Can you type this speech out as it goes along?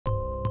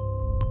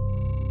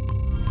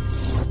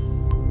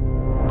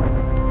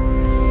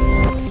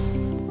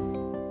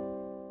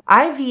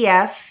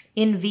IVF,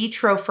 in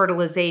vitro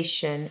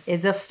fertilization,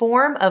 is a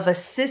form of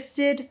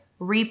assisted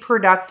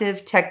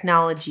reproductive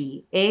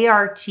technology,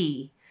 ART,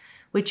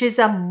 which is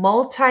a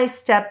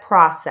multi-step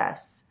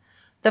process.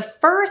 The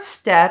first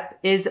step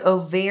is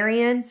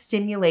ovarian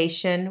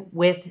stimulation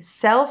with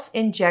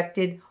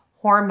self-injected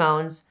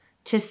hormones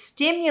to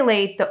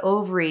stimulate the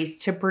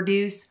ovaries to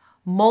produce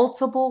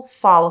multiple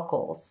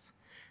follicles.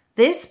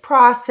 This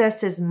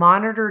process is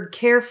monitored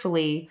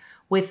carefully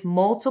with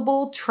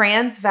multiple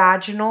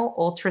transvaginal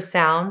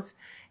ultrasounds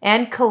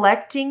and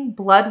collecting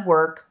blood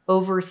work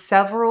over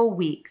several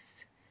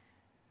weeks.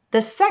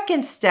 The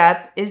second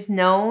step is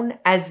known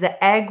as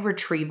the egg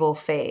retrieval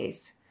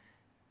phase.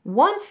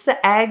 Once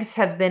the eggs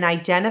have been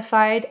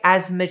identified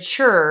as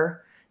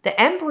mature, the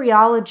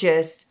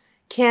embryologist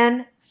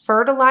can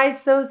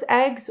fertilize those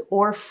eggs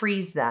or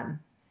freeze them.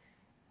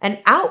 An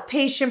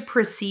outpatient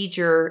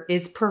procedure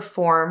is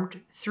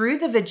performed through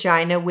the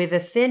vagina with a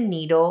thin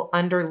needle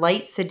under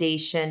light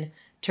sedation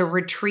to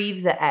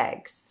retrieve the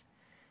eggs.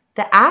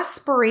 The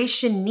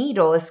aspiration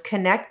needle is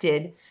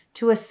connected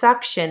to a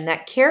suction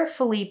that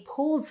carefully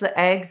pulls the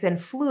eggs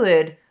and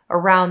fluid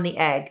around the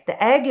egg.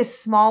 The egg is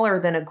smaller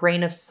than a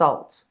grain of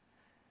salt.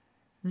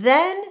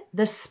 Then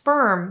the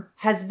sperm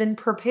has been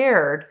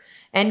prepared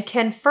and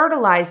can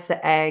fertilize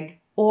the egg,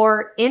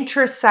 or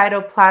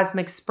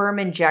intracytoplasmic sperm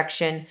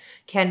injection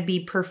can be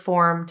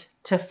performed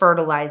to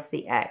fertilize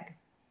the egg.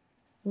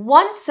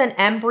 Once an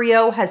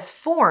embryo has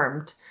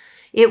formed,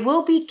 it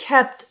will be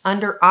kept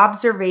under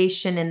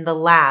observation in the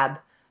lab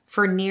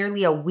for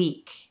nearly a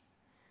week.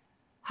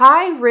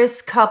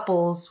 High-risk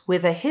couples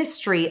with a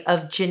history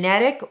of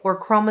genetic or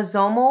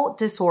chromosomal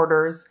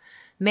disorders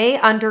may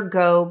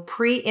undergo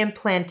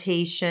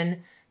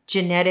pre-implantation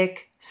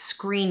genetic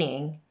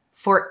screening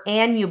for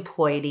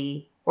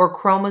aneuploidy or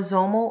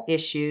chromosomal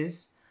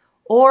issues,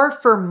 or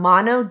for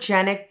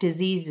monogenic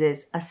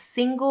diseases, a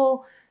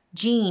single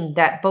gene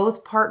that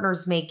both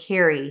partners may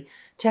carry,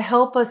 to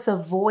help us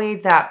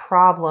avoid that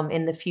problem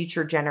in the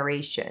future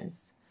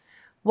generations.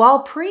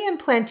 While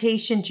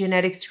pre-implantation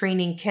genetic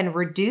screening can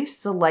reduce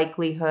the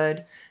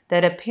likelihood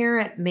that a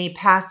parent may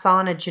pass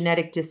on a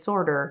genetic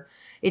disorder,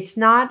 it's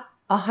not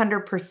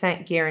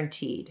 100%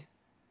 guaranteed.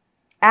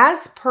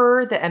 As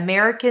per the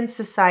American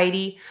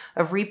Society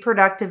of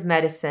Reproductive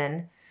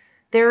Medicine,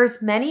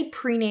 there's many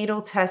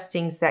prenatal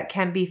testings that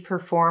can be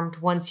performed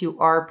once you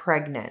are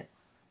pregnant.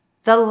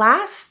 The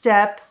last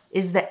step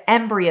is the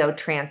embryo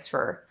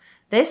transfer.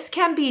 This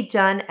can be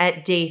done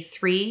at day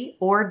 3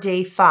 or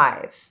day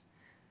 5,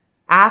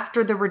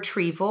 after the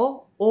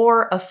retrieval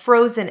or a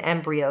frozen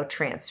embryo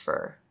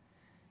transfer.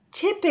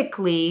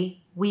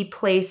 Typically, we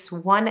place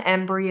one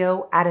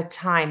embryo at a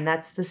time.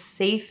 That's the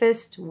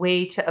safest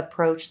way to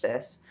approach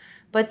this.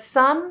 But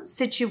some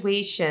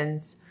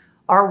situations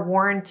are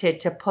warranted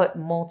to put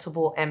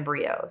multiple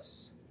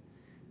embryos.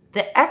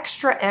 The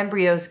extra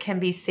embryos can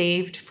be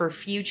saved for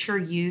future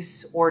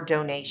use or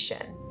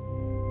donation.